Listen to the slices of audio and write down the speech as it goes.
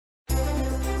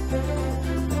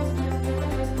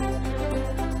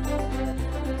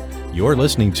You're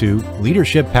listening to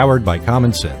Leadership Powered by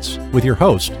Common Sense with your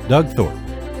host, Doug Thorpe.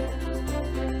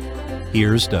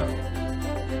 Here's Doug.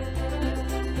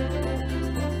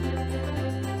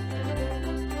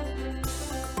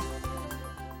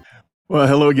 Well,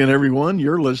 hello again, everyone.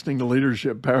 You're listening to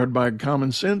Leadership Powered by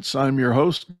Common Sense. I'm your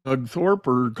host, Doug Thorpe,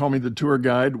 or call me the tour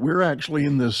guide. We're actually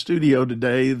in the studio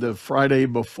today, the Friday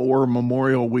before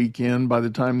Memorial Weekend. By the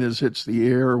time this hits the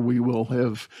air, we will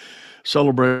have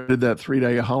celebrated that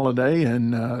 3-day holiday,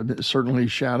 and certainly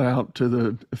shout out to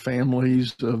the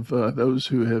families of those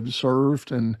who have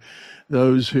served and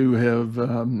those who have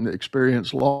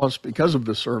experienced loss because of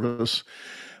the service.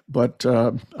 But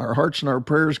our hearts and our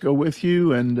prayers go with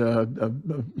you, and a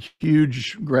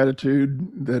huge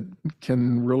gratitude that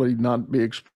can really not be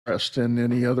expressed in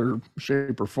any other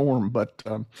shape or form. But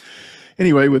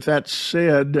anyway, with that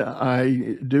said,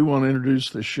 I do want to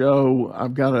introduce the show.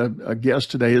 I've got a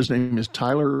guest today. His name is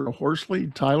Tyler Horsley.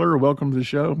 Tyler, welcome to the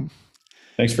show.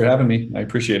 Thanks for having me. I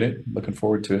appreciate it. Looking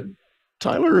forward to it.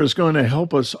 Tyler is going to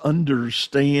help us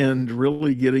understand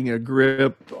really getting a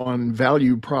grip on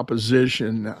value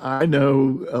proposition. I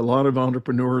know a lot of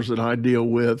entrepreneurs that I deal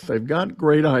with, they've got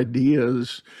great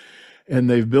ideas and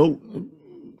they've built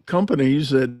companies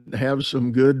that have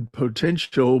some good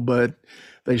potential, but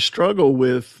they struggle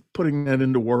with putting that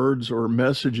into words or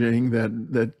messaging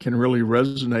that can really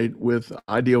resonate with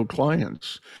ideal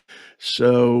clients.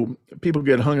 So people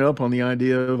get hung up on the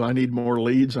idea of, I need more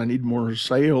leads, I need more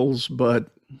sales, but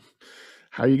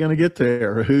how are you going to get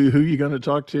there? Who are you going to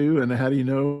talk to? And how do you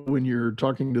know when you're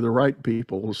talking to the right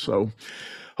people? So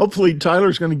hopefully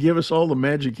Tyler's going to give us all the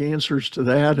magic answers to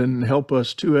that and help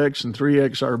us 2X and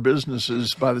 3X our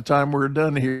businesses by the time we're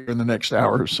done here in the next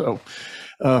hour. So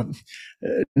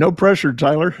no pressure,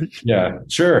 Tyler. Yeah,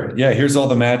 sure. Yeah, here's all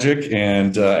the magic,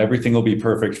 and everything will be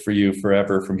perfect for you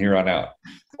forever from here on out.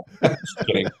 Just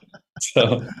kidding.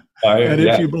 So,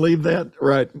 if you believe that,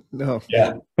 right? No.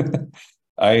 Yeah.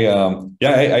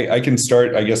 I can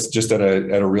start, I guess, just at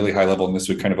a really high level, and this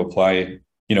would kind of apply,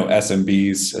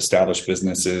 SMBs, established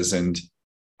businesses, and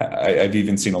I've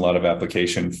even seen a lot of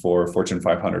application for Fortune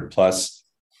 500 plus.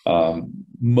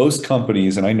 Most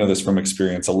companies, and I know this from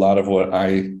experience, a lot of what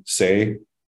I say,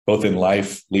 both in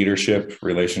life, leadership,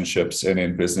 relationships, and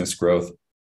in business growth,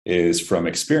 is from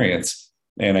experience.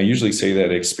 And I usually say that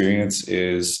experience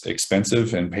is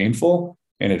expensive and painful,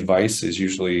 and advice is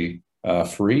usually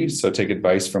free. So take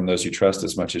advice from those you trust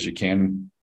as much as you can.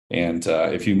 And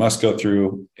if you must go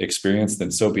through experience,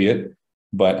 then so be it.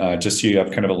 But just so you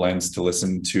have kind of a lens to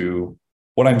listen to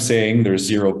what I'm saying, there's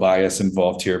zero bias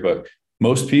involved here. But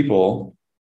most people,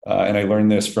 and I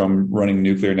learned this from running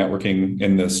nuclear networking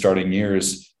in the starting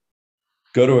years,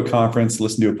 go to a conference,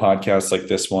 listen to a podcast like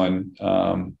this one,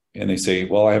 and they say,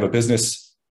 well, I have a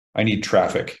business, I need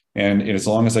traffic. And as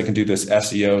long as I can do this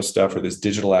SEO stuff or this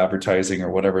digital advertising or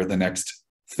whatever the next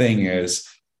thing is,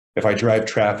 if I drive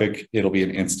traffic, it'll be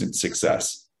an instant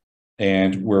success.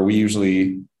 And where we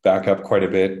usually back up quite a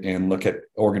bit and look at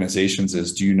organizations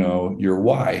is, do you know your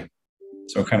why?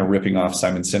 So kind of ripping off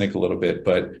Simon Sinek a little bit,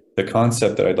 but the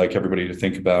concept that I'd like everybody to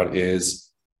think about is,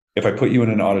 if I put you in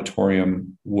an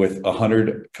auditorium with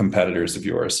 100 competitors of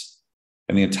yours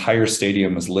and the entire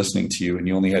stadium is listening to you and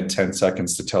you only had 10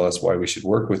 seconds to tell us why we should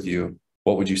work with you,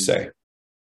 what would you say?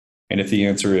 And if the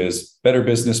answer is Better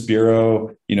Business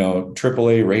Bureau,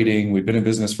 AAA rating, we've been in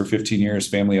business for 15 years,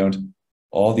 family owned,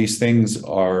 all these things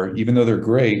are, even though they're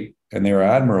great and they're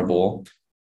admirable,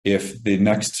 if the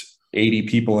next 80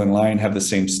 people in line have the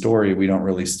same story, we don't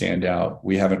really stand out.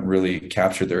 We haven't really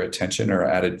captured their attention or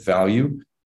added value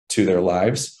to their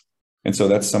lives. And so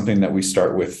that's something that we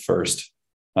start with first.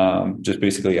 Just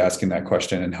basically asking that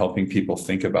question and helping people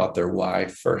think about their why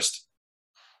first.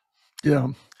 Yeah.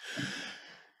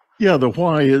 Yeah, the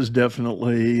why is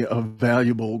definitely a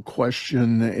valuable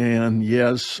question. And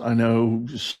yes, I know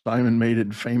Simon made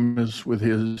it famous with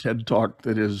his TED Talk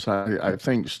that is, I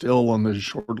think, still on the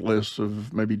short list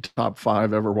of maybe top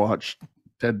 5 ever watched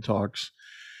TED Talks.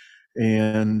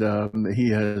 And he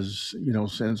has,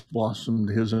 since blossomed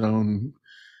his own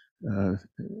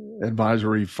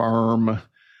advisory firm.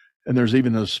 And there's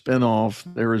even a spinoff.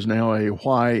 There is now a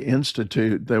Why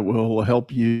Institute that will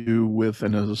help you with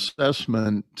an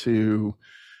assessment to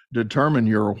determine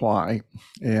your why.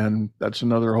 And that's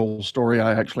another whole story.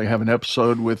 I actually have an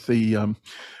episode with the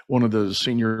one of the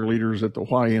senior leaders at the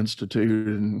Why Institute,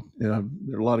 and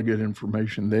there's a lot of good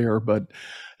information there. But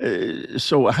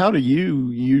so how do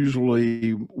you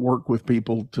usually work with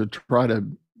people to try to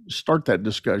start that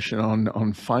discussion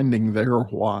on finding their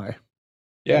why?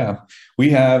 Yeah, we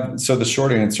have. So the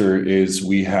short answer is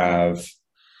we have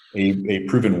a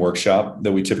proven workshop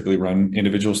that we typically run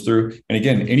individuals through. And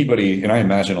again, anybody, and I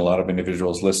imagine a lot of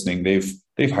individuals listening,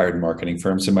 they've hired marketing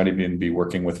firms. They might even be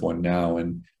working with one now.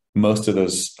 And most of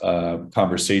those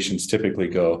conversations typically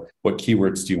go, what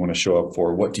keywords do you want to show up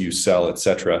for? What do you sell, et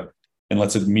cetera? And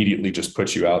let's immediately just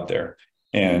put you out there.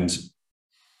 And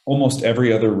almost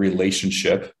every other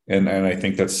relationship, and I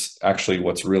think that's actually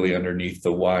what's really underneath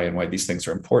the why and why these things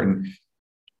are important.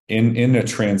 In a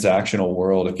transactional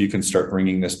world, if you can start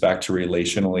bringing this back to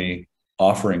relationally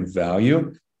offering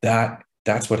value,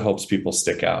 that's what helps people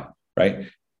stick out, right?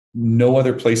 No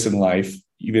other place in life,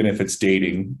 even if it's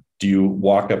dating, do you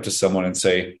walk up to someone and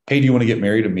say, hey, do you want to get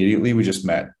married immediately? We just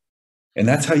met. And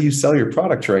that's how you sell your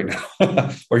product right now,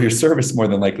 or your service. More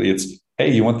than likely, it's, hey,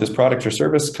 you want this product or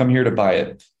service? Come here to buy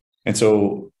it. And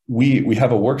so we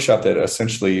have a workshop that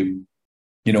essentially,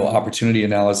 opportunity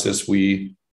analysis,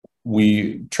 we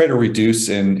try to reduce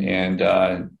and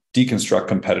deconstruct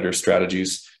competitor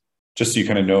strategies, just so you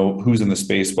kind of know who's in the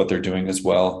space, what they're doing as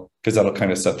well, because that'll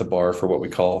kind of set the bar for what we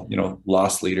call,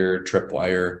 loss leader,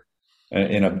 tripwire,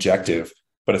 and objective.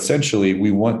 But essentially,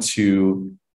 we want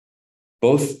to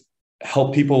both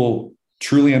help people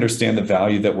truly understand the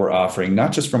value that we're offering,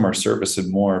 not just from our service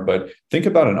and more, but think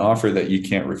about an offer that you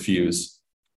can't refuse.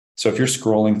 So if you're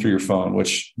scrolling through your phone,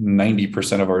 which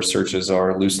 90% of our searches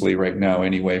are loosely right now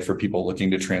anyway, for people looking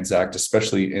to transact,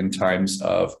 especially in times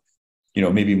of,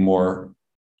 maybe more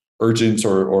urgent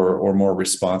or more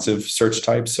responsive search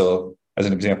types. So as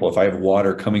an example, if I have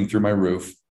water coming through my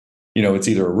roof, it's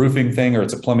either a roofing thing or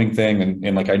it's a plumbing thing.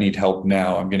 And like, I need help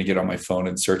now, I'm going to get on my phone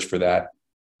and search for that.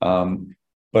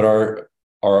 But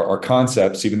our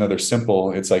concepts, even though they're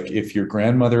simple, it's like if your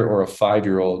grandmother or a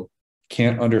 5-year-old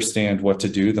can't understand what to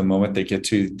do the moment they get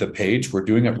to the page, we're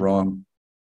doing it wrong.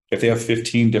 If they have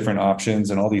 15 different options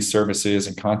and all these services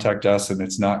and contact us and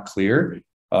it's not clear,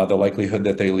 the likelihood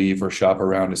that they leave or shop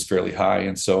around is fairly high.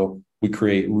 And so we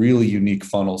create really unique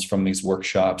funnels from these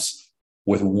workshops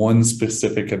with one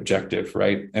specific objective,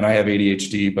 right? And I have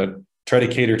ADHD, but try to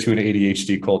cater to an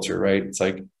ADHD culture, right? It's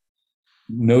like,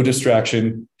 no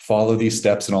distraction, follow these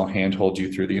steps and I'll handhold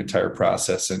you through the entire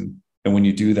process. And when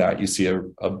you do that, you see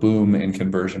a boom in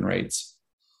conversion rates.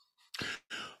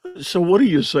 So what do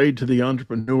you say to the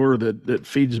entrepreneur that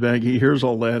feeds back, he hears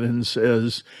all that and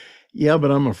says, yeah,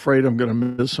 but I'm afraid I'm going to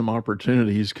miss some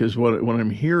opportunities, because what I'm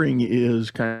hearing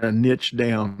is kind of niche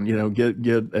down,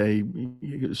 get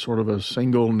a sort of a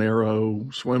single narrow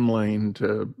swim lane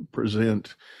to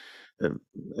present.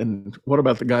 And what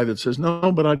about the guy that says,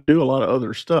 no, but I do a lot of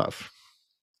other stuff?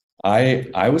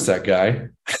 I was that guy,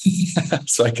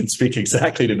 so I can speak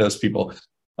exactly to those people.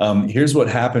 Here's what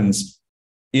happens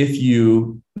if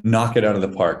you knock it out of the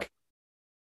park.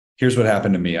 Here's what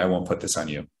happened to me. I won't put this on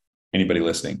you, anybody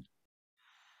listening.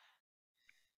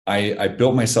 I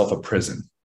built myself a prison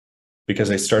because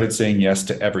I started saying yes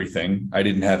to everything. I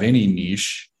didn't have any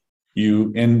niche.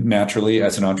 And naturally,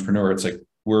 as an entrepreneur, it's like,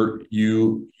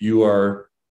 you are,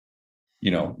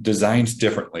 designed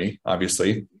differently,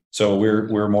 obviously. So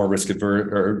we're more risk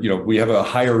averse, or, we have a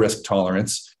higher risk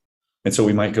tolerance. And so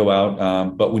we might go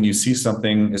out. But when you see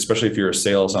something, especially if you're a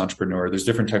sales entrepreneur, there's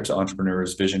different types of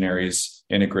entrepreneurs, visionaries,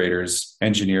 integrators,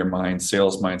 engineer minds,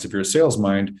 sales minds. If you're a sales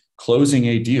mind, closing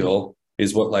a deal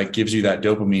is what gives you that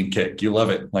dopamine kick. You love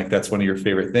it. That's one of your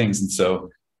favorite things. And so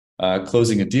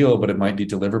closing a deal, but it might be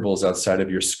deliverables outside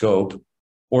of your scope.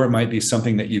 Or it might be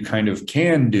something that you kind of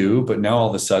can do, but now all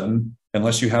of a sudden,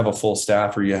 unless you have a full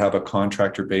staff or you have a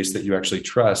contractor base that you actually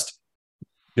trust,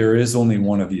 there is only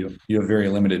one of you. You have very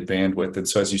limited bandwidth. And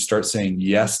so as you start saying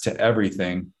yes to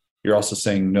everything, you're also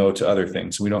saying no to other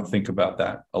things. We don't think about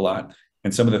that a lot.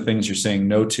 And some of the things you're saying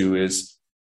no to is,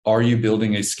 are you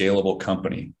building a scalable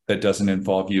company that doesn't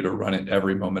involve you to run it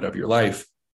every moment of your life?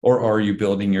 Or are you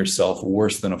building yourself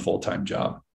worse than a full-time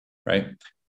job, right?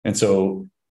 And so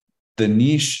the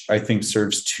niche, I think,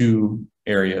 serves two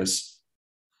areas.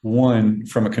 One,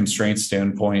 from a constraint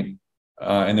standpoint,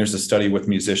 and there's a study with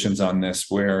musicians on this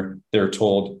where they're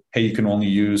told, hey, you can only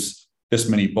use this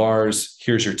many bars.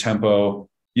 Here's your tempo.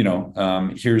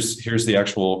 Here's the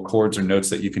actual chords or notes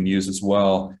that you can use as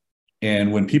well.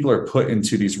 And when people are put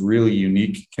into these really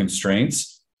unique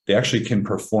constraints, they actually can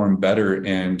perform better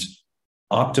and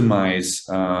optimize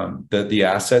the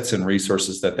assets and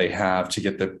resources that they have to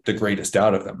get the greatest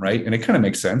out of them, right? And it kind of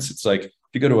makes sense. It's like if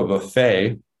you go to a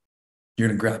buffet, you're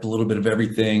going to grab a little bit of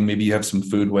everything. Maybe you have some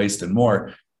food waste and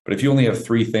more. But if you only have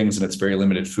 3 things and it's very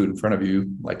limited food in front of you,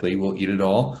 likely you will eat it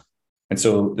all. And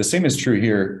so the same is true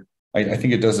here. I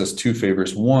think it does us 2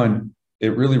 favors. One,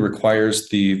 it really requires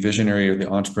the visionary or the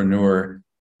entrepreneur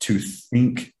to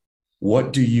think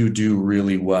what do you do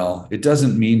really well? It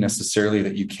doesn't mean necessarily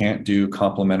that you can't do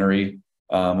complementary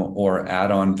or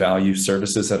add-on value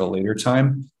services at a later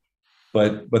time.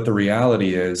 But the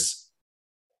reality is,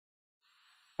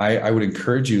 I would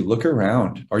encourage you, look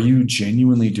around. Are you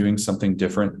genuinely doing something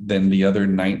different than the other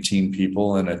 19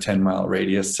 people in a 10-mile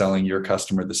radius selling your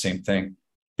customer the same thing?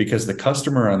 Because the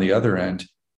customer on the other end,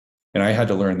 and I had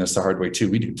to learn this the hard way too,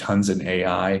 we do tons in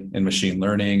AI and machine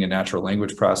learning and natural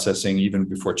language processing, even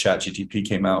before ChatGPT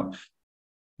came out.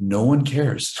 No one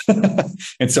cares.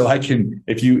 And so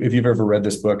if you've ever read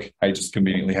this book, I just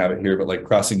conveniently have it here, but like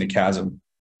Crossing the Chasm,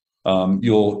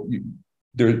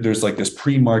 there's like this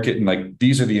pre-market, and like,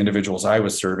 these are the individuals I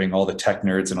was serving, all the tech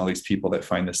nerds and all these people that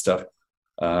find this stuff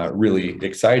really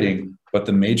exciting, but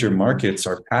the major markets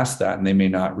are past that and they may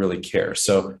not really care.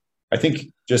 So I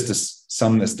think, just to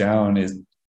sum this down, is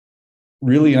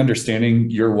really understanding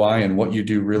your why and what you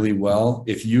do really well.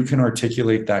 If you can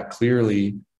articulate that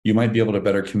clearly, you might be able to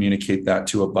better communicate that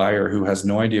to a buyer who has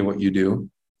no idea what you do.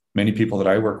 Many people that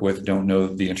I work with don't know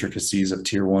the intricacies of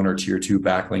tier 1 or tier 2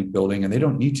 backlink building, and they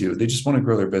don't need to. They just want to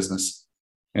grow their business.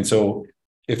 And so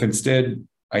if instead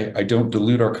I don't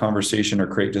dilute our conversation or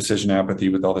create decision apathy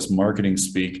with all this marketing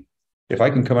speak, if I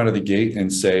can come out of the gate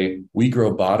and say, we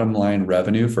grow bottom line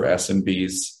revenue for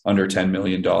SMBs under $10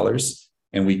 million,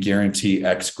 and we guarantee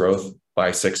X growth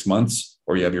by 6 months,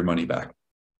 or you have your money back.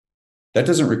 That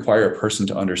doesn't require a person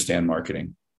to understand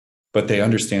marketing, but they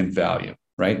understand value,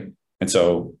 right? And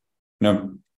so,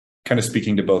 I'm kind of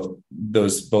speaking to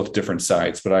both different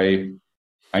sides, but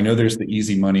I know there's the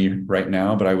easy money right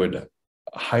now, but I would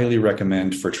highly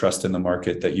recommend, for trust in the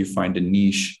market, that you find a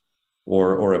niche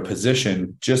or a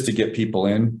position just to get people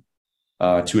in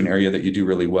to an area that you do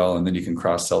really well, and then you can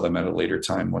cross-sell them at a later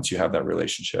time once you have that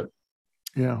relationship.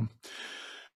 Yeah.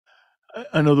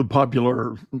 I know the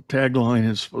popular tagline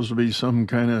is supposed to be some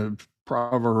kind of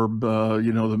proverb,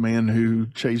 the man who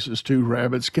chases two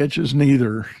rabbits catches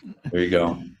neither. There you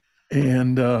go.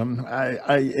 And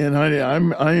I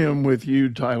am with you,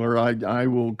 Tyler. I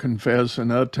will confess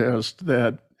and attest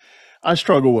that I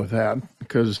struggle with that,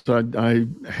 because I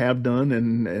have done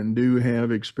and do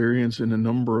have experience in a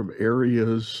number of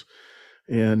areas,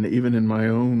 and even in my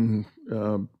own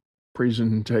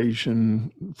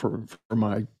presentation for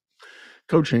my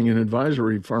coaching and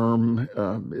advisory firm,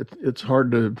 it's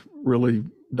hard to really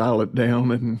dial it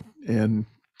down and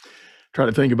try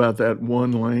to think about that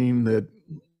one lane that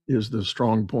is the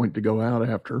strong point to go out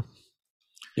after.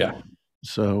 Yeah.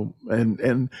 So,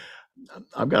 and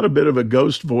I've got a bit of a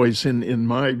ghost voice in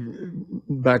my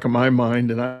back of my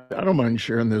mind, and I don't mind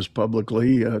sharing this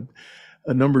publicly.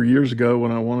 A number of years ago,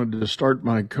 when I wanted to start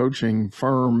my coaching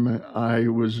firm, I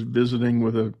was visiting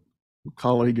with a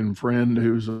colleague and friend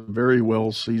who's a very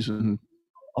well-seasoned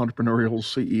entrepreneurial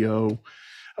CEO.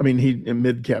 I mean, in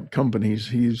mid-cap companies,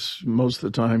 he's most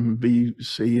of the time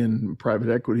VC and private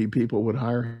equity people would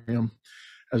hire him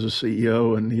as a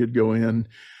CEO, and he'd go in.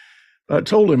 I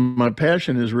told him my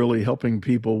passion is really helping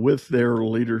people with their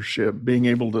leadership, being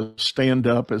able to stand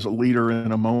up as a leader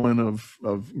in a moment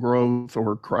of growth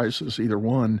or crisis, either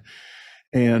one,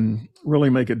 and really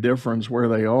make a difference where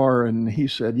they are. And he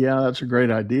said, yeah, that's a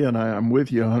great idea, and I'm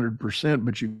with you 100%,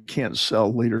 but you can't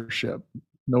sell leadership.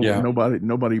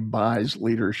 Nobody buys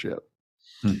leadership.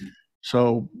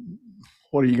 So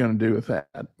what are you going to do with that?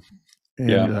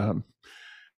 And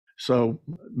so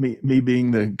me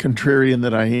being the contrarian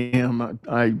that I am,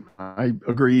 I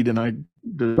agreed, and I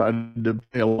decided to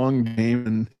play a long game,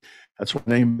 and that's what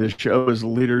the name of this show is: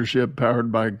 Leadership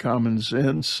Powered by Common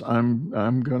Sense. I'm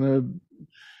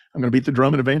gonna beat the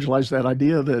drum and evangelize that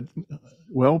idea that,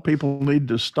 well, people need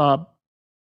to stop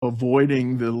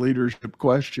avoiding the leadership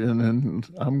question, and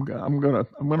I'm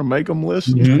gonna make them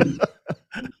listen.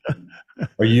 Mm-hmm.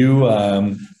 Are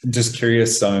you just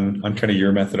curious on kind of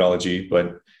your methodology,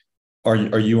 but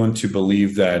are you one to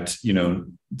believe that,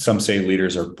 some say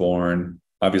leaders are born?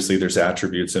 Obviously there's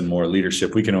attributes and more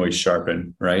leadership we can always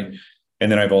sharpen, right?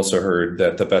 And then I've also heard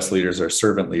that the best leaders are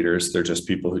servant leaders. They're just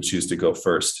people who choose to go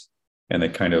first, and they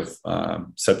kind of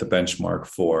set the benchmark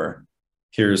for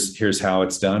here's how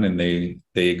it's done, and they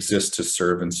exist to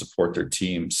serve and support their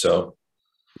team. So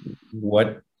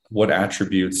what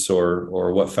attributes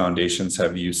or what foundations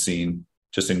have you seen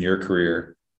just in your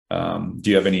career? Do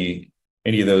you have any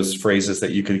of those phrases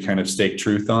that you could kind of stake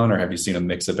truth on, or have you seen a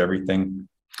mix of everything?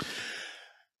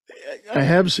 I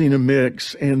have seen a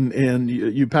mix, and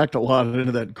you packed a lot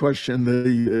into that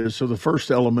question. So the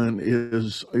first element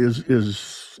is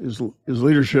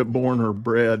leadership born or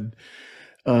bred?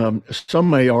 Some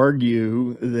may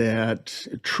argue that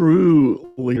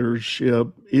true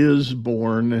leadership is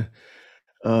born.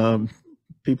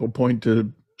 people point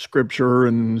to scripture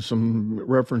and some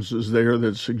references there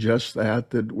that suggest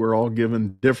that we're all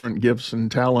given different gifts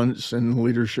and talents, and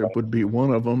leadership would be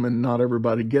one of them, and not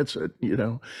everybody gets it,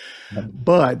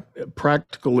 But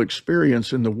practical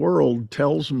experience in the world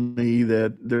tells me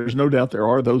that there's no doubt there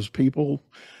are those people.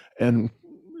 And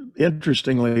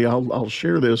interestingly, I'll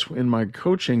share this in my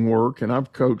coaching work, and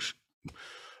I've coached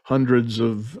hundreds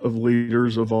of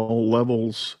leaders of all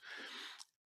levels.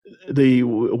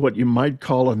 What you might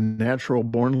call a natural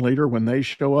born leader, when they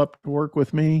show up to work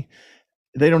with me,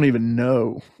 they don't even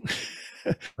know.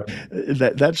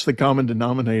 That's the common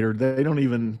denominator. They don't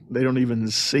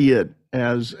even see it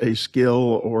as a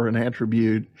skill or an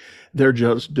attribute. They're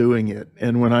just doing it.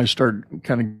 And when I start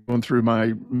kind of going through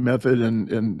my method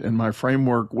and my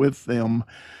framework with them,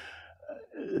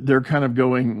 they're kind of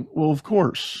going, well, of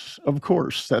course,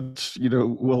 that's,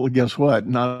 well, guess what?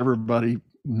 Not everybody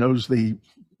knows the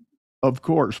of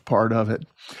course part of it.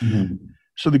 Mm-hmm.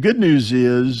 So the good news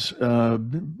is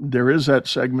there is that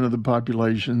segment of the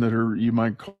population that are, you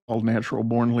might call natural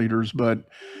born leaders, but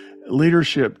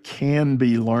leadership can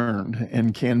be learned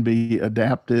and can be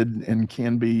adapted and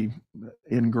can be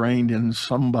ingrained in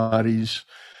somebody's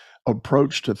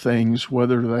approach to things,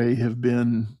 whether they have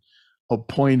been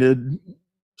appointed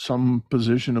some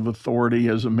position of authority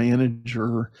as a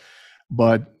manager.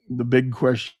 But the big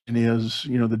question is,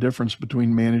 the difference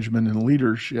between management and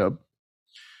leadership.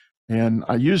 And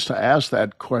I used to ask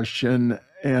that question,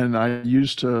 and I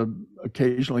used to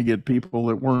occasionally get people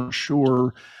that weren't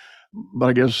sure, but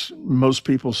I guess most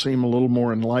people seem a little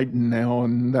more enlightened now,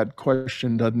 and that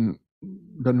question doesn't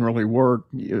really work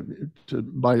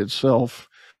by itself.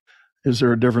 Is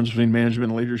there a difference between management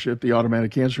and leadership? The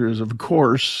automatic answer is, of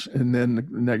course. And then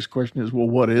the next question is, well,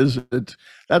 what is it?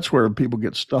 That's where people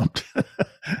get stumped.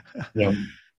 Yeah.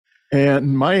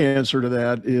 And my answer to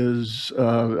that is,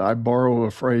 I borrow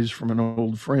a phrase from an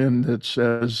old friend that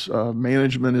says,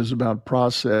 management is about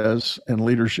process and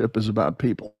leadership is about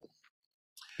people.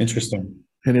 Interesting.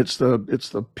 And it's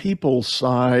the people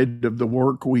side of the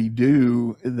work we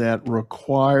do that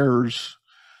requires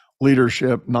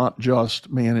leadership, not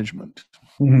just management.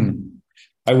 Mm-hmm.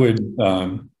 I would,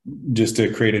 just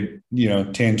to create it,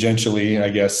 tangentially, I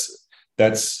guess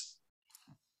that's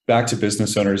back to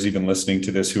business owners even listening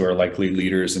to this who are likely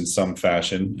leaders in some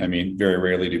fashion. I mean, very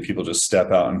rarely do people just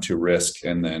step out into risk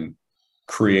and then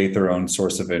create their own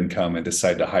source of income and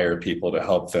decide to hire people to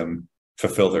help them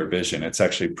fulfill their vision. It's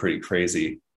actually pretty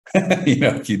crazy.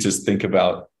 If you just think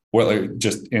about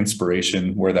just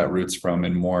inspiration, where that roots from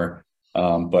and more.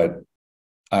 But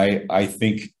I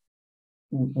think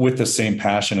with the same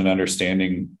passion and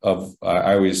understanding of,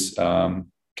 I always kind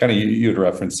of, you had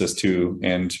referenced this too,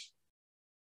 and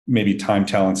maybe time,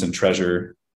 talents, and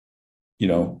treasure,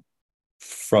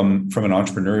 from an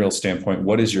entrepreneurial standpoint,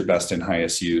 what is your best and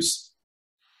highest use?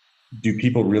 Do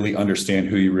people really understand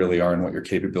who you really are and what your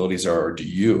capabilities are, or do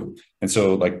you? And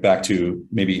so back to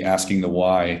maybe asking the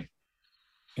why,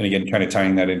 and again, kind of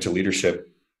tying that into leadership,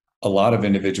 a lot of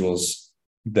individuals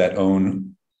that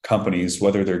own companies,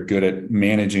 whether they're good at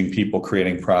managing people,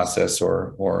 creating process,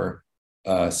 or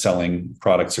selling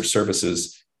products or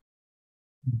services,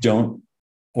 don't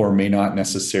or may not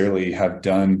necessarily have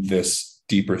done this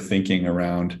deeper thinking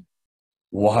around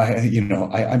why,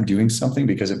 I'm doing something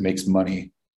because it makes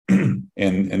money and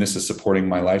this is supporting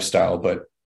my lifestyle, but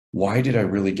why did I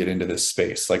really get into this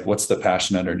space? What's the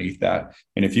passion underneath that?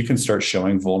 And if you can start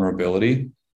showing vulnerability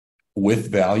with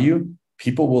value,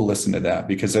 people will listen to that,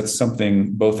 because that's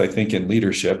something both, I think, in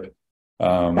leadership.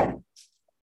 I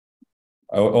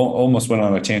almost went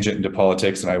on a tangent into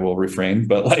politics, and I will refrain,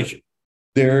 but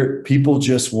people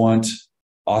just want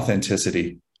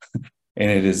authenticity,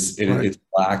 and it's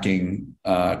lacking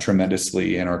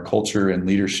tremendously in our culture and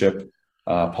leadership,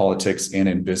 politics, and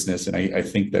in business. And I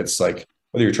think that's whether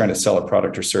you're trying to sell a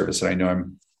product or service, and I know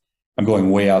I'm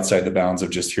going way outside the bounds of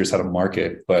just here's how to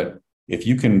market, but if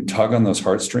you can tug on those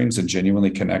heartstrings and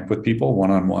genuinely connect with people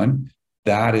one-on-one,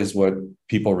 that is what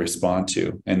people respond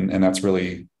to. And that's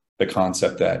really the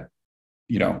concept that,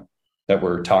 that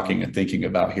we're talking and thinking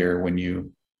about here when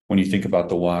you think about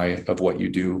the why of what you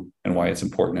do and why it's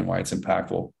important and why it's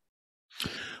impactful.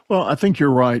 Well, I think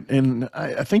you're right. And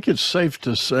I think it's safe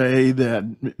to say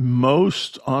that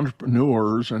most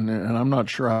entrepreneurs, and I'm not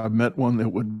sure I've met one that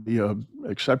would be an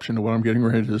exception to what I'm getting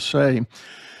ready to say,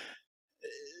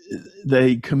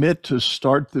 they commit to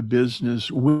start the business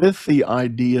with the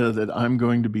idea that I'm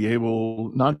going to be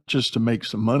able not just to make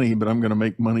some money, but I'm going to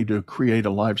make money to create a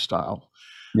lifestyle.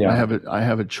 Yeah. I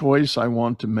have a choice I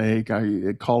want to make.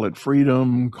 I call it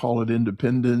freedom, call it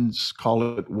independence,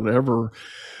 call it whatever.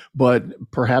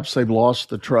 But perhaps they've lost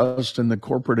the trust and the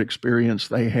corporate experience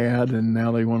they had, and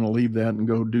now they want to leave that and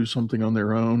go do something on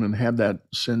their own and have that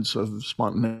sense of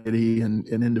spontaneity and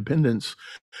independence.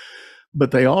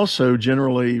 But they also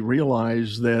generally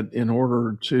realize that in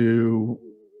order to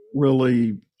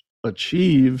really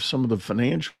achieve some of the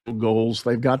financial goals,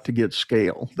 they've got to get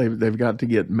scale. They've got to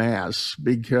get mass,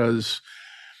 because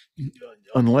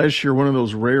unless you're one of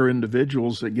those rare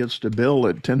individuals that gets to bill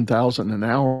at 10,000 an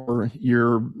hour,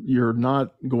 you're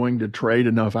not going to trade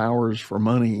enough hours for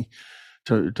money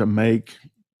to make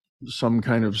some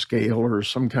kind of scale or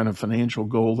some kind of financial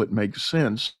goal that makes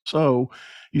sense. So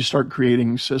you start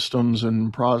creating systems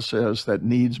and process that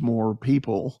needs more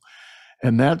people.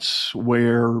 And that's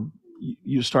where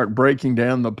you start breaking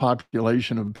down the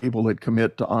population of people that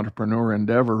commit to entrepreneur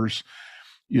endeavors.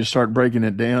 You start breaking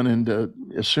it down into,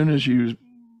 as soon as you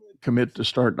commit to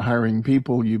start hiring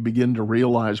people, you begin to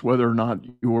realize whether or not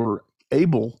you're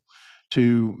able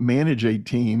to manage a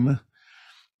team,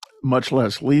 much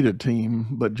less lead a team,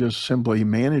 but just simply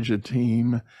manage a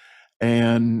team.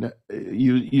 And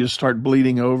you start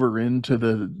bleeding over into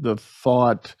the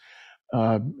thought.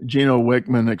 Gino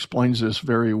Wickman explains this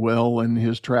very well in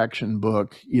his Traction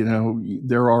book. You know,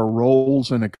 there are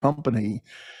roles in a company.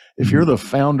 If you're the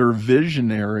founder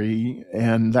visionary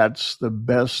and that's the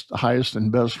best, highest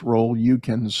and best role you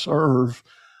can serve,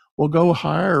 well, go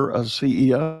hire a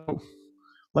CEO.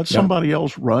 Let somebody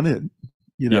else run it,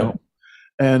 you know.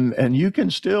 And you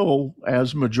can still,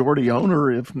 as majority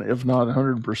owner, if not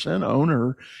 100%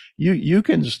 owner, you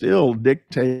can still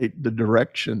dictate the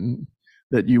direction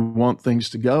that you want things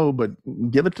to go, but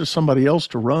give it to somebody else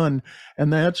to run.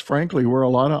 And that's frankly where a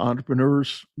lot of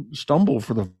entrepreneurs stumble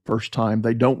for the first time.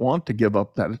 They don't want to give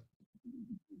up that.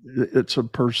 It's a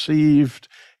perceived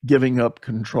giving up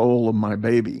control of my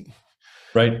baby.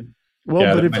 Right. Well,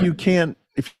 yeah, but if you can't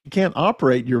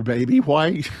operate your baby,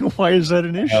 why is that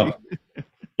an issue?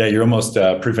 Yeah, you're almost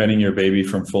preventing your baby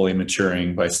from fully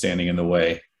maturing by standing in the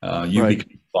way. You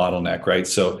become a bottleneck, right?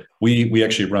 So we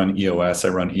actually run EOS. I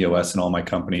run EOS in all my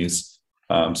companies.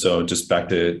 So just back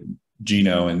to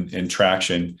Gino and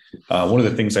Traction. One of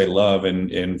the things I love,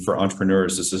 and for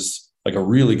entrepreneurs, this is like a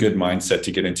really good mindset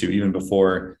to get into, even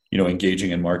before engaging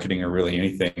in marketing or really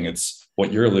anything. It's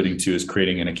what you're alluding to is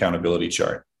creating an accountability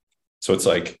chart. So it's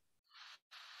like,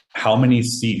 how many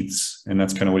seats, and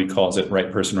that's kind of what he calls it, right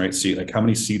person, right seat, like how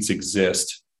many seats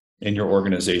exist in your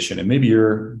organization? And maybe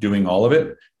you're doing all of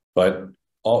it, but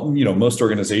most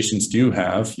organizations you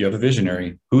have a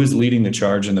visionary who is leading the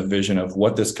charge in the vision of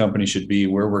what this company should be,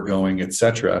 where we're going, et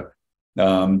cetera.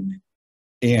 And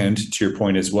to your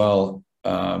point as well,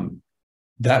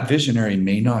 that visionary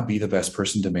may not be the best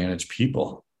person to manage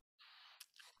people,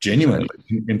 genuinely.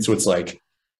 Exactly. And so it's like,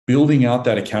 building out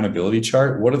that accountability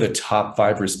chart. What are the top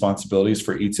 5 responsibilities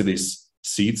for each of these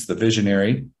seats? The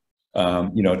visionary,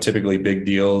 typically big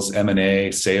deals,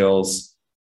 M&A, sales,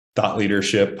 thought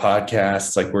leadership,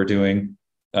 podcasts like we're doing.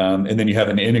 And then you have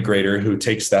an integrator who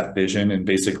takes that vision and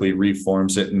basically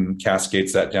reforms it and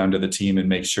cascades that down to the team and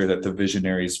makes sure that the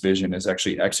visionary's vision is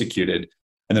actually executed.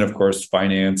 And then of course,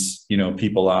 finance,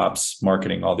 people ops,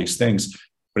 marketing, all these things.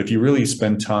 But if you really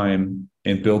spend time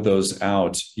and build those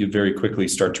out, you very quickly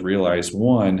start to realize,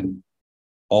 one,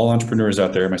 all entrepreneurs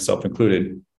out there, myself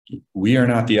included, we are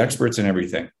not the experts in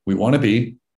everything. We want to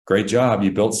be. Great job.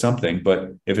 You built something.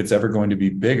 But if it's ever going to be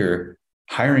bigger,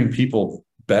 hiring people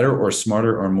better or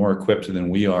smarter or more equipped than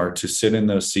we are to sit in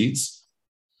those seats,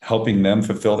 helping them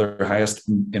fulfill their highest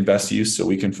and best use so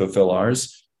we can fulfill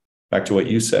ours. Back to what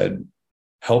you said,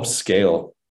 help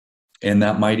scale. And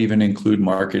that might even include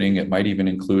marketing. It might even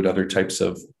include other types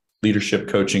of leadership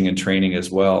coaching and training as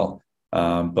well.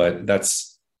 But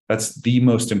that's the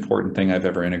most important thing I've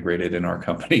ever integrated in our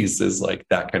companies is like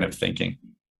that kind of thinking.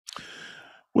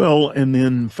 Well, and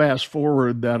then fast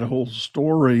forward that whole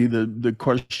story, the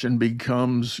question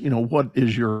becomes, what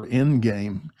is your end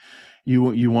game?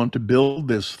 You want to build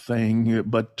this thing,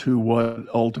 but to what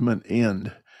ultimate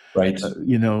end? Right. Do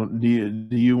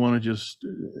you want to just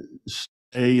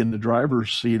stay in the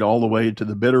driver's seat all the way to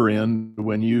the bitter end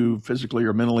when you physically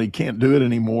or mentally can't do it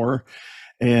anymore?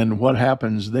 And what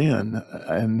happens then?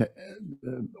 And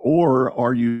or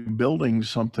are you building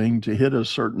something to hit a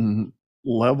certain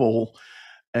level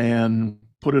and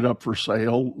put it up for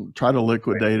sale, try to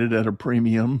liquidate it at a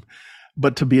premium?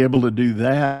 But to be able to do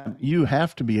that, you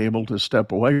have to be able to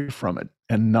step away from it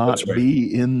and not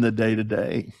be in the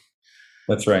day-to-day.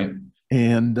 That's right.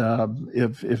 And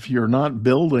if you're not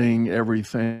building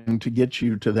everything to get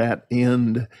you to that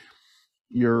end,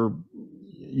 you're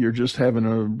you're just having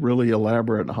a really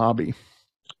elaborate hobby.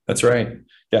 That's right.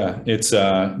 Yeah, it's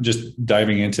just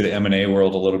diving into the M&A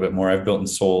world a little bit more. I've built and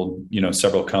sold,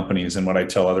 several companies, and what I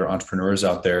tell other entrepreneurs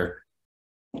out there,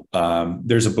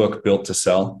 there's a book, Built to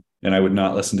Sell, and I would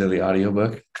not listen to the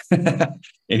audiobook.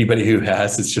 Anybody who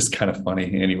has, it's just kind of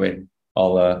funny. Anyway,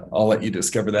 I'll let you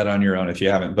discover that on your own if you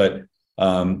haven't. But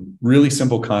really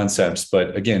simple concepts.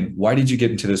 But again, why did you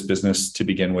get into this business to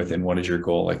begin with, and what is your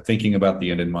goal? Like thinking about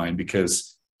the end in mind,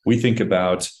 because we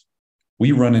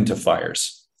run into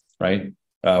fires, right?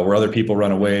 Where other people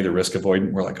run away, the risk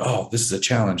avoidant. We're like, oh, this is a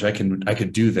challenge. I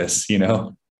could do this,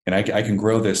 and I can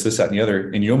grow this, that, and the other.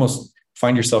 And you almost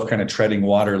find yourself kind of treading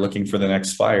water, looking for the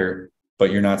next fire,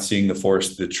 but you're not seeing the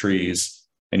forest, the trees,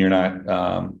 and you're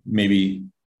not, maybe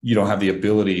you don't have the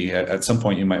ability. At some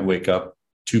point, you might wake up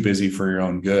too busy for your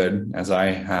own good, as I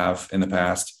have in the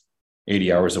past,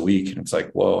 80 hours a week. And it's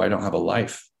like, whoa, I don't have a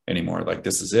life anymore. Like,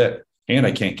 this is it. And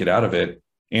I can't get out of it.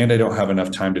 And I don't have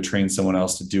enough time to train someone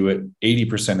else to do it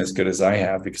 80% as good as I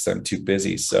have, because I'm too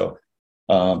busy. So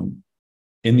in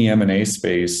the M&A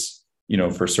space,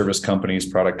 for service companies,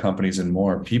 product companies, and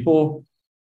more, people,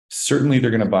 certainly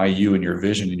they're going to buy you and your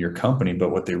vision in your company,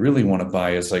 but what they really want to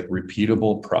buy is like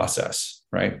repeatable process,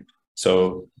 right?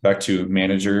 So back to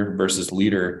manager versus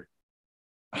leader,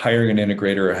 hiring an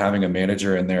integrator or having a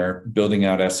manager in there, building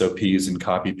out SOPs and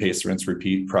copy, paste, rinse,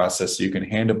 repeat process. So you can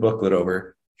hand a booklet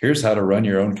over. Here's how to run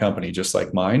your own company, just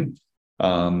like mine.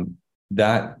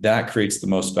 That creates the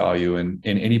most value. And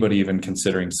anybody even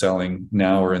considering selling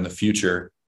now or in the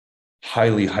future,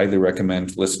 highly, highly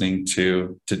recommend listening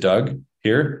to Doug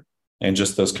here, and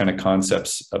just those kind of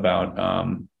concepts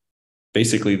about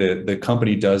basically the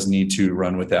company does need to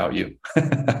run without you.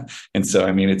 And so,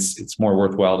 I mean, it's more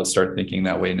worthwhile to start thinking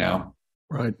that way now.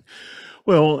 Right.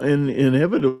 Well, and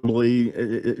inevitably,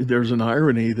 there's an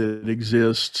irony that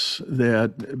exists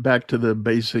that, back to the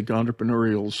basic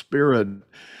entrepreneurial spirit,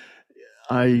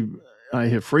 I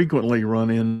have frequently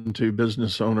run into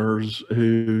business owners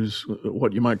whose,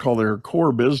 what you might call their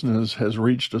core business, has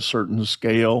reached a certain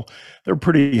scale. They're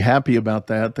pretty happy about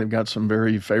that. They've got some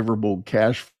very favorable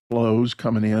cash flows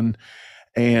coming in,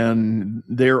 and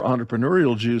their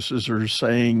entrepreneurial juices are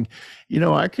saying,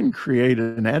 I can create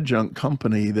an adjunct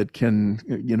company that can,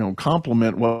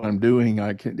 complement what I'm doing.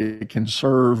 It can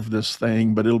serve this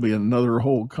thing, but it'll be another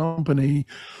whole company.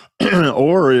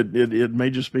 Or it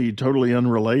may just be totally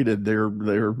unrelated. They're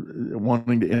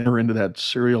wanting to enter into that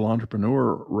serial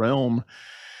entrepreneur realm.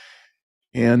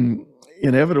 And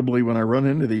inevitably, when I run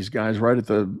into these guys right at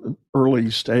the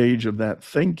early stage of that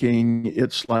thinking,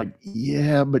 it's like,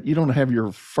 yeah, but you don't have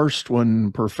your first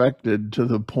one perfected to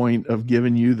the point of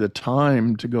giving you the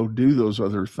time to go do those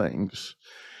other things.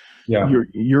 Yeah.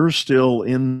 You're still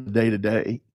in the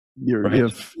day-to-day.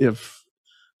 Right. If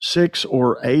 6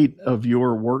 or 8 of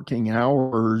your working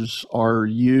hours are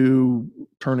you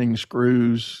turning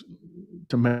screws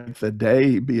to make the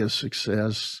day be a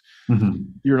success,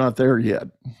 you're not there yet.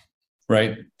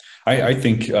 Right. I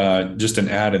think just an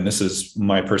add, and this is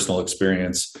my personal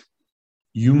experience,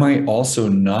 you might also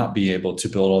not be able to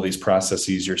build all these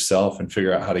processes yourself and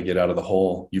figure out how to get out of the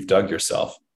hole you've dug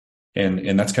yourself.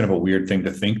 And that's kind of a weird thing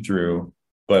to think through.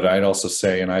 But I'd also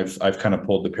say, and I've kind of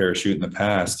pulled the parachute in the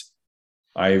past,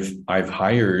 I've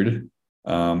hired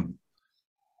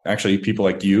actually people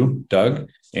like you, Doug,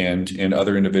 and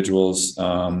other individuals,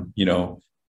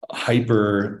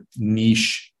 hyper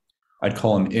niche, I'd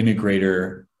call them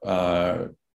integrator,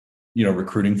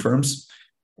 recruiting firms.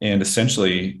 And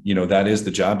essentially, that is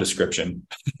the job description.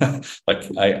 Like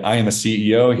I am a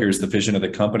CEO. Here's the vision of the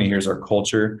company. Here's our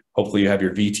culture. Hopefully you have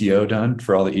your VTO done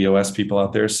for all the EOS people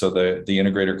out there. So the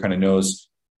integrator kind of knows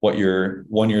what your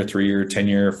 1 year, 3 year, 10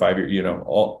 year, 5 year,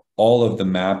 all of the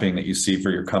mapping that you see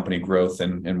for your company growth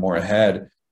and more ahead,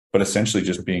 but essentially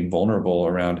just being vulnerable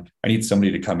around, I need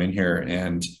somebody to come in here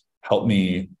and help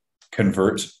me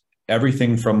convert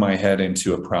everything from my head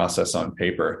into a process on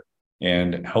paper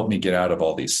and help me get out of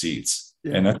all these seats.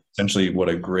 Yeah. And that's essentially what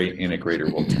a great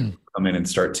integrator will do. Come in and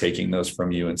start taking those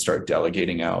from you and start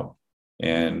delegating out.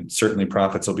 And certainly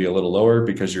profits will be a little lower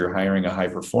because you're hiring a high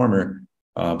performer,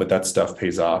 but that stuff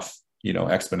pays off,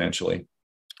 exponentially.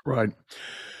 Right.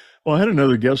 Well, I had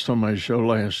another guest on my show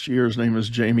last year. His name is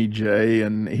Jamie J.,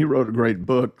 and he wrote a great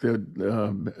book that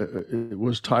it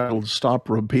was titled "Stop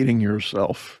Repeating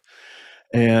Yourself."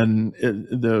 And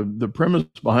the premise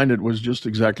behind it was just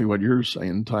exactly what you're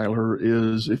saying, Tyler,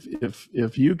 is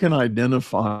if you can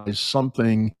identify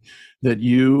something that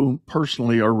you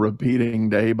personally are repeating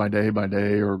day by day by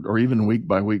day, or even week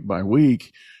by week by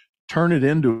week, turn it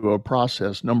into a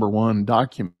process. Number one,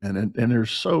 document it. And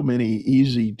there's so many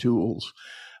easy tools.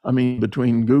 I mean,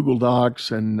 between Google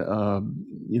Docs and,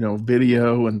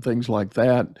 video and things like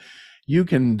that, you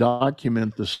can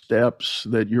document the steps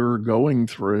that you're going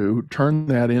through, turn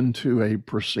that into a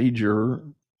procedure,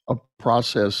 a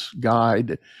process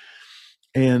guide,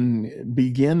 and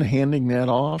begin handing that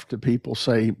off to people.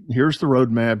 Say, here's the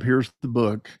roadmap, here's the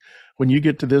book. When you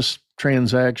get to this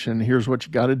transaction, here's what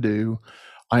you got to do.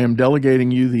 I am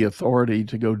delegating you the authority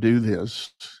to go do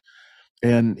this.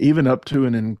 And even up to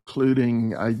and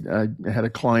including, I had a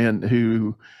client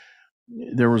who,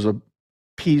 there was a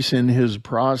piece in his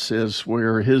process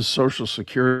where his social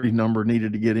security number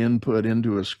needed to get input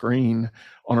into a screen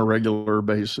on a regular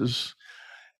basis.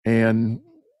 And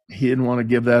he didn't want to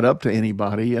give that up to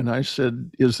anybody. And I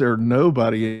said, is there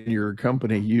nobody in your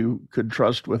company you could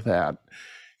trust with that?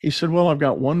 He said, well, I've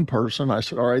got one person. I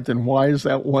said, all right, then why is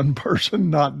that one person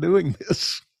not doing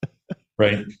this?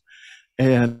 Right.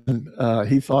 And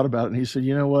he thought about it and he said,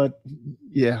 you know what?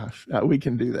 Yeah, we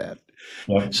can do that.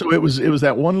 Yeah. So it was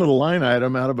that one little line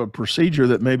item out of a procedure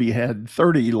that maybe had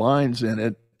 30 lines in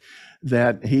it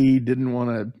that he didn't want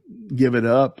to give it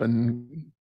up.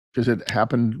 And because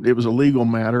it was a legal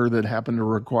matter that happened to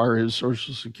require his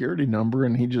social security number.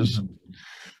 And he just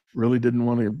really didn't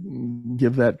want to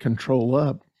give that control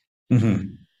up.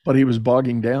 Mm-hmm. But he was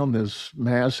bogging down this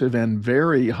massive and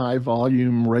very high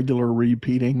volume, regular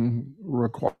repeating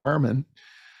requirement.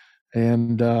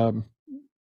 And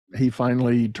he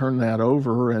finally turned that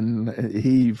over, and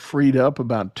he freed up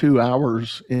about 2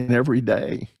 hours in every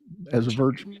day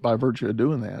by virtue of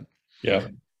doing that. Yeah.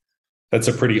 That's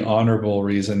a pretty honorable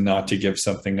reason not to give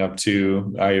something up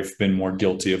to. I've been more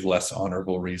guilty of less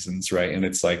honorable reasons, right? And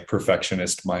it's like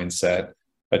perfectionist mindset,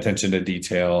 attention to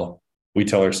detail. We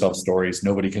tell ourselves stories.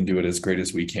 Nobody can do it as great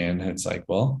as we can. And it's like,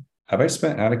 well, have I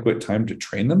spent adequate time to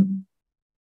train them?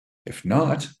 If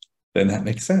not, then that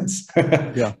makes sense.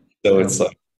 Yeah. So it's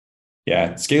like,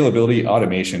 yeah, scalability,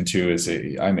 automation too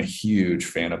I'm a huge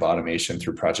fan of automation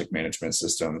through project management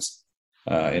systems.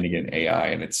 And again, AI,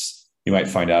 and you might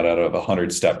find out of a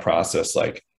 100-step process,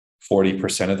 like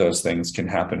 40% of those things can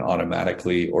happen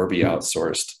automatically or be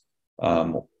outsourced.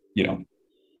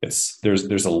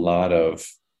 There's a lot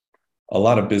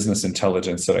of business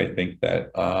intelligence that I think that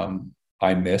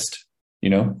I missed,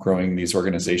 growing these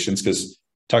organizations. Because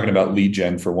talking about lead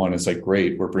gen, for one, is like,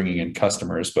 great, we're bringing in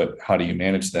customers, but how do you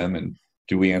manage them? And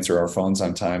do we answer our phones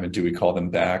on time? And do we call them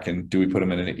back? And do we put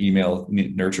them in an email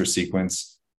nurture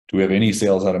sequence? Do we have any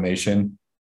sales automation?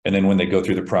 And then when they go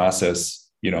through the process,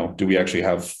 do we actually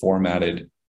have formatted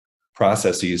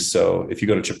processes? So if you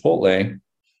go to Chipotle,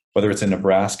 whether it's in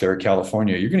Nebraska or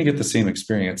California, you're going to get the same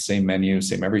experience, same menu,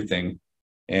 same everything.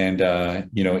 And,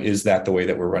 is that the way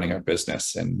that we're running our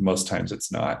business? And most times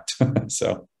it's not.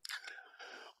 So.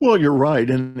 Well, you're right.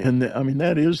 And I mean,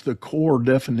 that is the core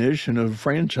definition of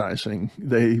franchising.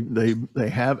 They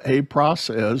have a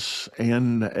process,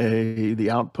 and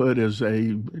the output is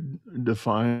a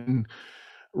defined,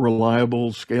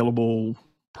 reliable, scalable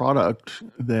product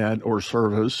or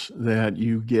service that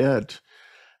you get.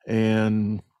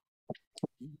 And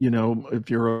if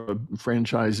you're a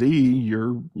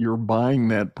franchisee, you're buying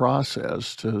that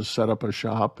process to set up a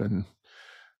shop and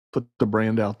put the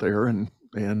brand out there, and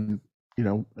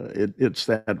it's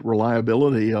that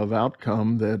reliability of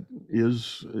outcome that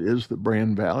is the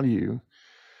brand value.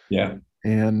 Yeah.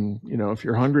 And if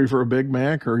you're hungry for a Big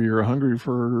Mac or you're hungry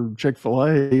for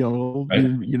Chick-fil-A, right,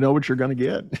 you know what you're going to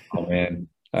get. Oh man,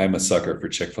 I'm a sucker for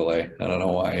Chick-fil-A. I don't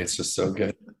know why, it's just so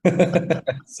good.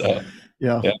 So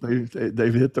yeah.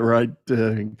 They've hit the right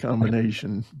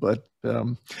combination. But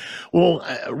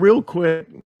real quick,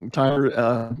 Tyler,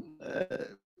 talk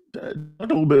a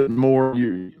little bit more.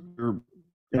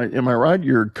 Am I right?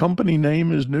 Your company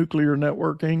name is Nuclear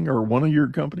Networking, or one of your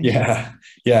companies?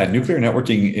 Yeah. Nuclear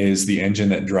Networking is the engine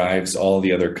that drives all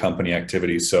the other company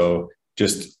activities. So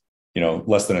just,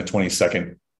 less than a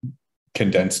 20-second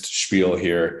condensed spiel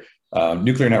here.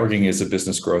 Nuclear Networking is a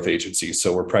business growth agency.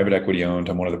 So we're private equity owned.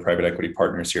 I'm one of the private equity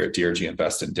partners here at DRG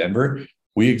Invest in Denver.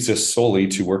 We exist solely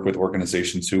to work with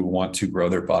organizations who want to grow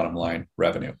their bottom line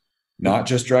revenue, not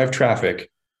just drive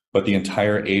traffic, but the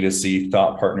entire A to Z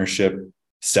thought partnership,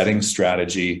 setting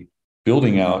strategy,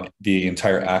 building out the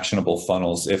entire actionable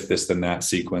funnels, if this, then that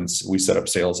sequence. We set up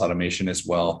sales automation as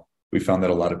well. We found that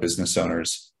a lot of business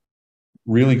owners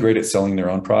really great at selling their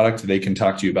own product. They can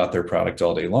talk to you about their product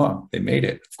all day long. They made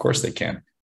it. Of course they can.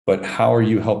 But how are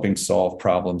you helping solve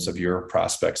problems of your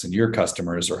prospects and your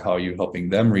customers, or how are you helping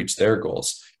them reach their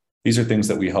goals? These are things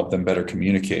that we help them better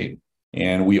communicate.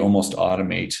 And we almost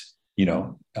automate,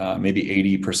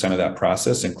 maybe 80% of that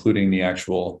process, including the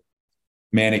actual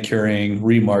manicuring,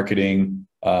 remarketing,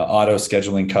 auto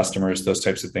scheduling customers, those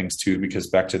types of things too, because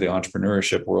back to the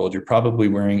entrepreneurship world, you're probably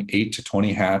wearing 8 to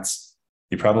 20 hats.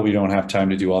 You probably don't have time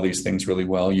to do all these things really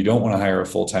well. You don't want to hire a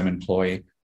full-time employee.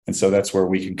 And so that's where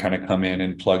we can kind of come in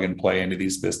and plug and play into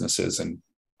these businesses and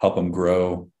help them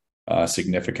grow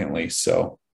significantly.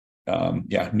 So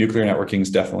nuclear networking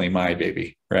is definitely my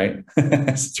baby, right?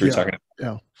 Since we're talking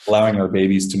about allowing our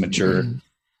babies to mature.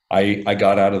 Mm-hmm. I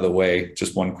got out of the way.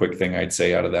 Just one quick thing I'd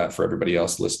say out of that for everybody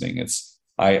else listening. It's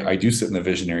I do sit in the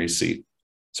visionary seat.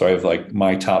 So I have like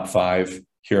my top 5,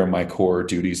 here are my core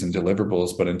duties and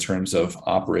deliverables. But in terms of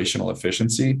operational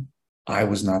efficiency, I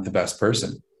was not the best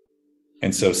person.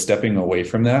 And so stepping away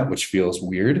from that, which feels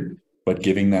weird, but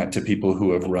giving that to people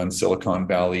who have run Silicon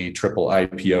Valley, triple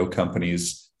IPO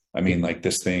companies. I mean, like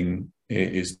this thing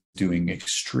is doing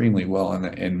extremely well,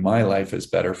 and my life is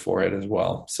better for it as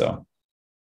well. So.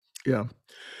 Yeah.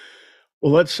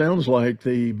 Well, that sounds like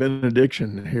the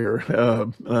benediction here.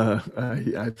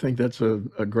 I think that's a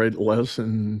great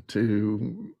lesson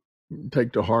to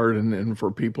take to heart, and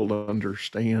for people to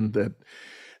understand that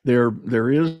there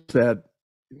is that.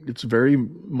 It's very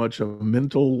much a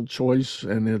mental choice,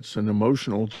 and it's an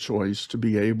emotional choice to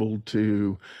be able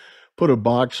to put a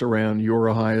box around your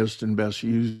highest and best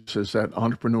use as that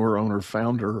entrepreneur, owner,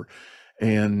 founder,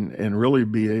 and really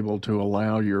be able to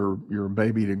allow your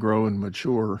baby to grow and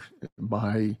mature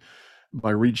by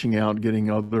reaching out,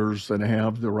 getting others that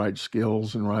have the right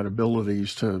skills and right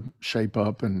abilities to shape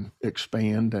up and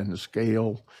expand and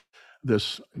scale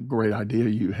this great idea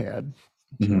you had.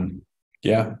 Mm-hmm.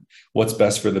 Yeah. What's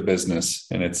best for the business?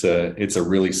 And it's a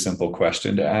really simple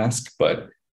question to ask, but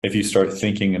if you start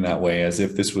thinking in that way, as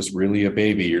if this was really a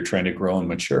baby you're trying to grow and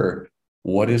mature,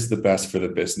 what is the best for the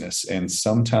business? And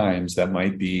sometimes that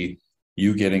might be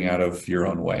you getting out of your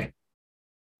own way.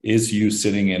 Is you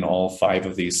sitting in all 5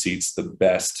 of these seats the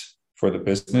best for the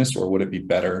business, or would it be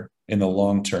better in the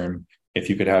long term if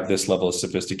you could have this level of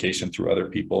sophistication through other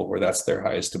people where that's their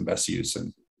highest and best use?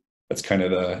 And that's kind of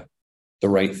the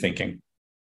right thinking.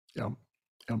 Yeah.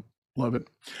 Love it.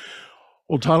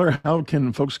 Well, Tyler, how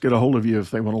can folks get a hold of you if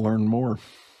they want to learn more?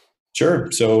 Sure.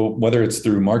 So whether it's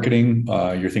through marketing,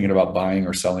 you're thinking about buying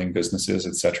or selling businesses,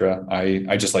 et cetera.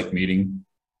 I just like meeting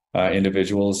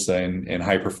individuals and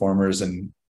high performers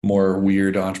and more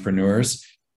weird entrepreneurs.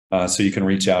 So you can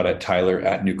reach out at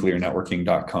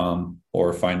tyler@nuclearnetworking.com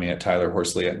or find me at Tyler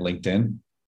Horsley at LinkedIn.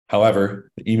 However,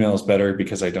 the email is better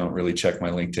because I don't really check my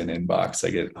LinkedIn inbox. I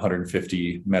get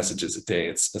 150 messages a day.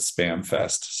 It's a spam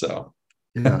fest. So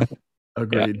yeah,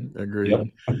 agreed. Yep.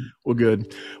 Well,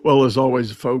 good. Well, as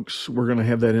always, folks, we're going to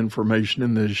have that information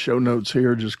in the show notes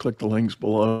here. Just click the links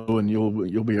below and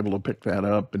you'll be able to pick that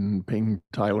up and ping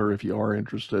Tyler if you are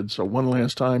interested. So one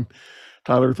last time,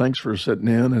 Tyler, thanks for sitting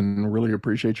in and really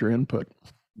appreciate your input.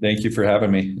 Thank you for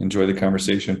having me. Enjoy the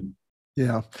conversation.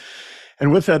 Yeah. And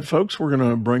with that, folks, we're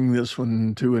going to bring this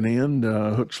one to an end,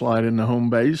 hook slide into home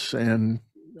base, and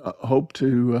I hope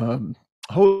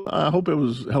it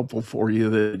was helpful for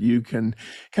you, that you can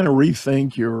kind of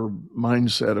rethink your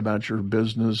mindset about your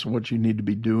business and what you need to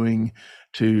be doing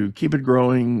to keep it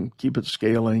growing, keep it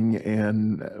scaling,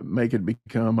 and make it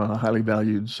become a highly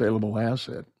valued, saleable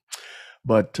asset.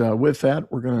 But with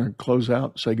that, we're going to close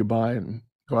out, say goodbye, and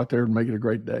go out there and make it a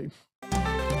great day.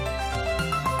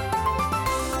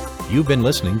 You've been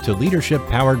listening to Leadership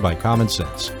Powered by Common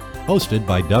Sense, hosted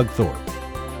by Doug Thorpe.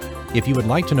 If you would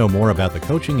like to know more about the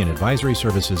coaching and advisory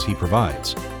services he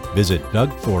provides, visit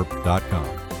dougthorpe.com.